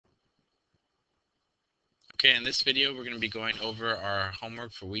Okay, in this video, we're going to be going over our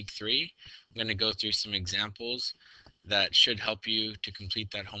homework for week 3. I'm going to go through some examples that should help you to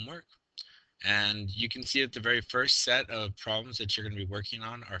complete that homework. And you can see that the very first set of problems that you're going to be working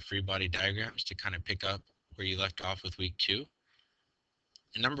on are free body diagrams to kind of pick up where you left off with week 2.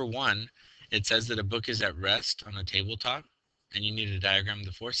 In number 1, it says that a book is at rest on a tabletop, and you need to diagram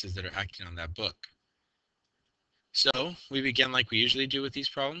the forces that are acting on that book. So we begin like we usually do with these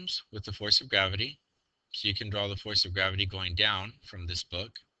problems, with the force of gravity. So you can draw the force of gravity going down from this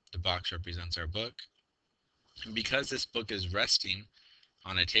book. The box represents our book. And because this book is resting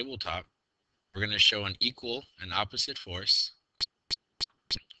on a tabletop, we're going to show an equal and opposite force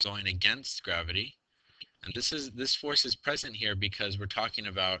going against gravity. And this force is present here because we're talking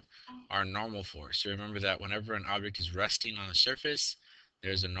about our normal force. So remember that whenever an object is resting on a surface,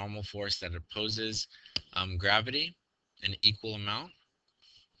 there's a normal force that opposes gravity in equal amount.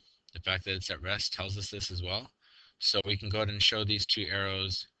 The fact that it's at rest tells us this as well. So we can go ahead and show these two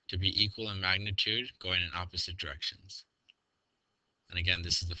arrows to be equal in magnitude, going in opposite directions. And again,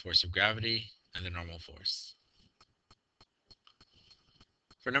 this is the force of gravity and the normal force.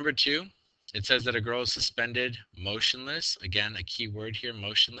 For number 2, it says that a girl is suspended motionless, again, a key word here,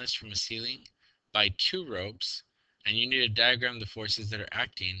 motionless, from a ceiling by 2 ropes, and you need to diagram the forces that are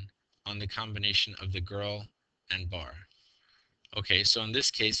acting on the combination of the girl and bar. Okay, so in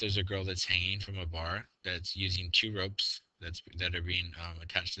this case, there's a girl that's hanging from a bar that's using 2 ropes that are being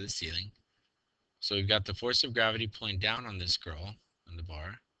attached to the ceiling. So we've got the force of gravity pulling down on this girl on the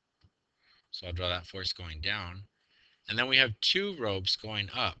bar. So I'll draw that force going down. And then we have 2 ropes going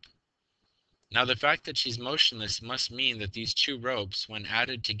up. Now the fact that she's motionless must mean that these 2 ropes, when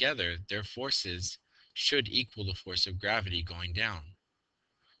added together, their forces should equal the force of gravity going down.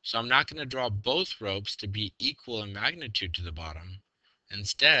 So I'm not going to draw both ropes to be equal in magnitude to the bottom.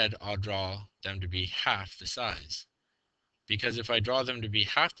 Instead, I'll draw them to be half the size. Because if I draw them to be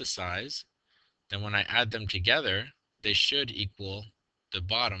half the size, then when I add them together, they should equal the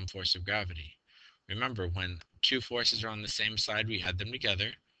bottom force of gravity. Remember, when 2 forces are on the same side, we add them together,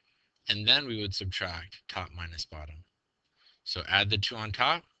 and then we would subtract top minus bottom. So add the 2 on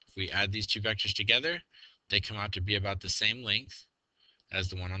top. If we add these 2 vectors together, they come out to be about the same length as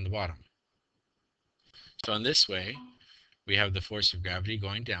the one on the bottom. So in this way, we have the force of gravity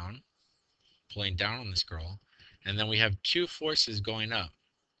going down, pulling down on this girl, and then we have 2 forces going up.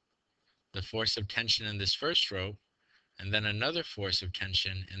 The force of tension in this first rope, and then another force of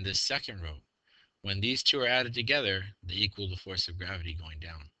tension in this second rope. When these 2 are added together, they equal the force of gravity going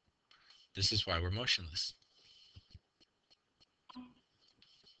down. This is why we're motionless.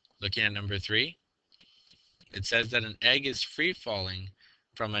 Looking at number 3, it says that an egg is free falling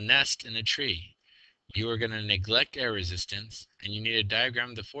from a nest in a tree. You are going to neglect air resistance, and you need to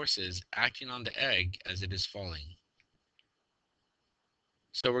diagram the forces acting on the egg as it is falling.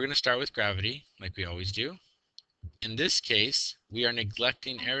 So we're going to start with gravity, like we always do. In this case, we are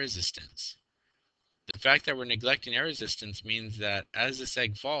neglecting air resistance. The fact that we're neglecting air resistance means that as this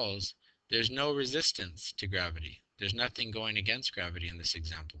egg falls, there's no resistance to gravity. There's nothing going against gravity in this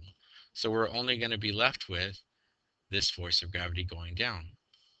example. So we're only going to be left with this force of gravity going down.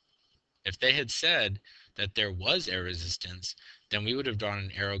 If they had said that there was air resistance, then we would have drawn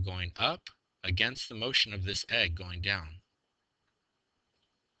an arrow going up against the motion of this egg going down.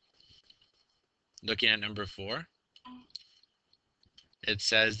 Looking at number 4, it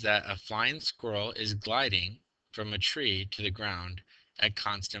says that a flying squirrel is gliding from a tree to the ground at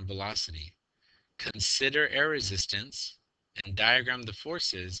constant velocity. Consider air resistance and diagram the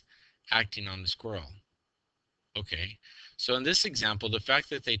forces acting on the squirrel. Okay, so in this example, the fact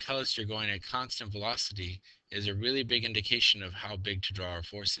that they tell us you're going at constant velocity is a really big indication of how big to draw our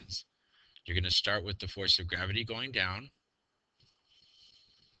forces. You're going to start with the force of gravity going down.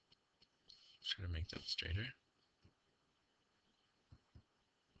 Just going to make that straighter.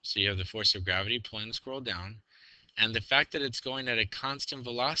 So you have the force of gravity pulling the squirrel down, and the fact that it's going at a constant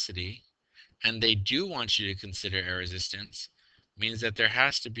velocity, and they do want you to consider air resistance, means that there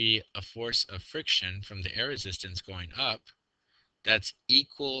has to be a force of friction from the air resistance going up that's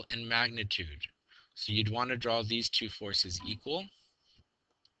equal in magnitude. So you'd want to draw these 2 forces equal.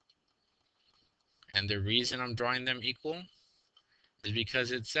 And the reason I'm drawing them equal is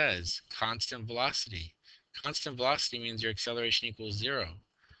because it says constant velocity. Constant velocity means your acceleration equals 0.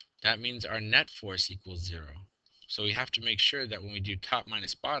 That means our net force equals 0. So we have to make sure that when we do top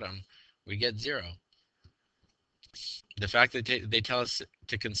minus bottom, we get 0. The fact that they tell us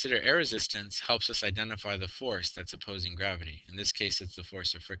to consider air resistance helps us identify the force that's opposing gravity. In this case, it's the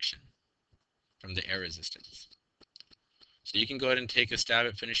force of friction from the air resistance. So you can go ahead and take a stab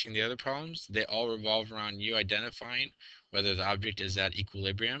at finishing the other problems. They all revolve around you identifying whether the object is at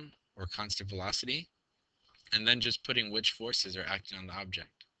equilibrium or constant velocity, and then just putting which forces are acting on the object.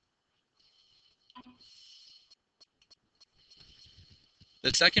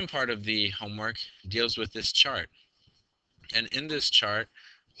 The second part of the homework deals with this chart. And in this chart,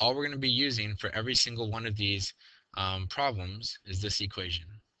 all we're going to be using for every single one of these problems is this equation.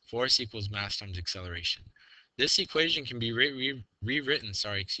 Force equals mass times acceleration. This equation can be rewritten,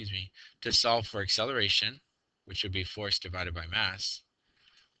 to solve for acceleration, which would be force divided by mass,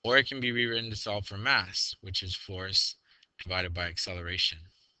 or it can be rewritten to solve for mass, which is force divided by acceleration.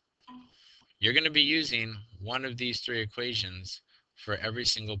 You're going to be using one of these three equations for every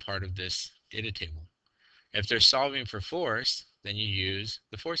single part of this data table. If they're solving for force, then you use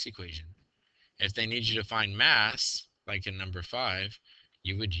the force equation. If they need you to find mass, like in number 5,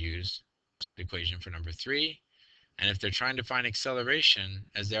 you would use the equation for number 3. And if they're trying to find acceleration,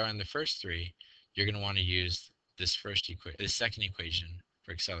 as they are in the first 3, you're going to want to use this second equation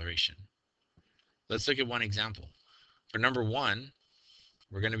for acceleration. Let's look at one example. For number 1,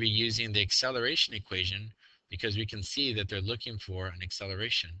 we're going to be using the acceleration equation because we can see that they're looking for an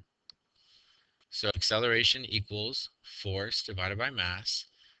acceleration. So acceleration equals force divided by mass.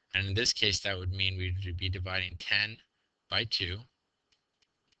 And in this case, that would mean we would be dividing 10 by 2.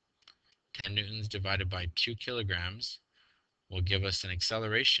 10 newtons divided by 2 kilograms will give us an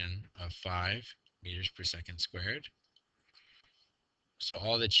acceleration of 5 meters per second squared. So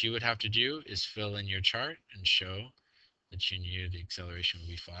all that you would have to do is fill in your chart and show that you knew the acceleration would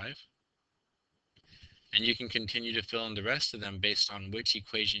be 5. And you can continue to fill in the rest of them based on which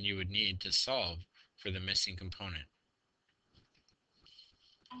equation you would need to solve for the missing component.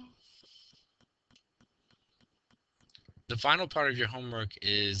 The final part of your homework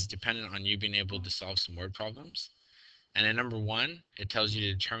is dependent on you being able to solve some word problems. And in number 1, it tells you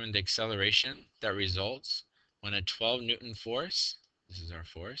to determine the acceleration that results when a 12 Newton force, this is our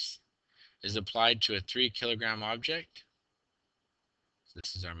force, is applied to a 3 kilogram object, so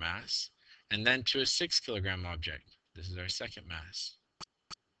this is our mass, and then to a 6 kilogram object, this is our second mass.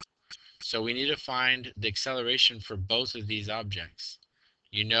 So we need to find the acceleration for both of these objects.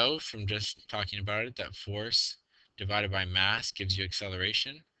 You know from just talking about it that force divided by mass gives you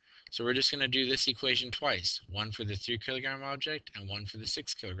acceleration. So we're just going to do this equation twice, one for the 3 kilogram object and one for the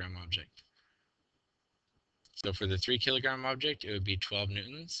 6 kilogram object. So for the 3 kilogram object, it would be 12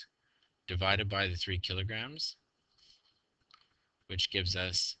 newtons divided by the 3 kilograms, which gives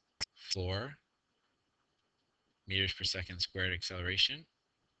us 4 meters per second squared acceleration.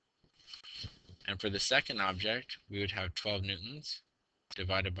 And for the second object, we would have 12 newtons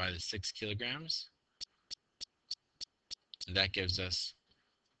divided by the 6 kilograms, and that gives us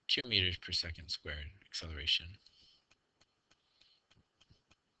 2 meters per second squared acceleration.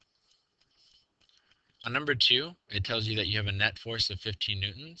 On number 2, it tells you that you have a net force of 15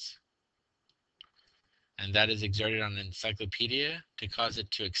 newtons, and that is exerted on an encyclopedia to cause it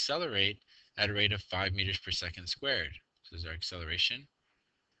to accelerate at a rate of 5 meters per second squared. So this is our acceleration.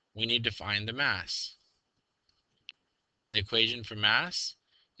 We need to find the mass. The equation for mass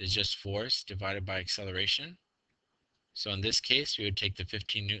is just force divided by acceleration. So in this case, we would take the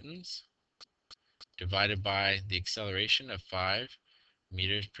 15 newtons divided by the acceleration of 5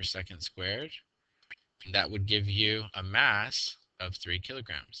 meters per second squared. And that would give you a mass of 3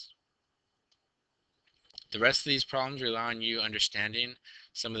 kilograms. The rest of these problems rely on you understanding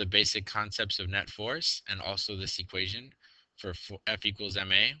some of the basic concepts of net force and also this equation for F equals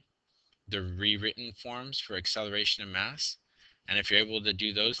ma, the rewritten forms for acceleration and mass. And if you're able to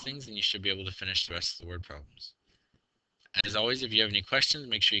do those things, then you should be able to finish the rest of the word problems. As always, if you have any questions,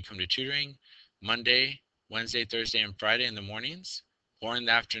 make sure you come to tutoring Monday, Wednesday, Thursday, and Friday in the mornings, or in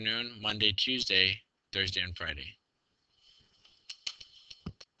the afternoon, Monday, Tuesday, Thursday, and Friday.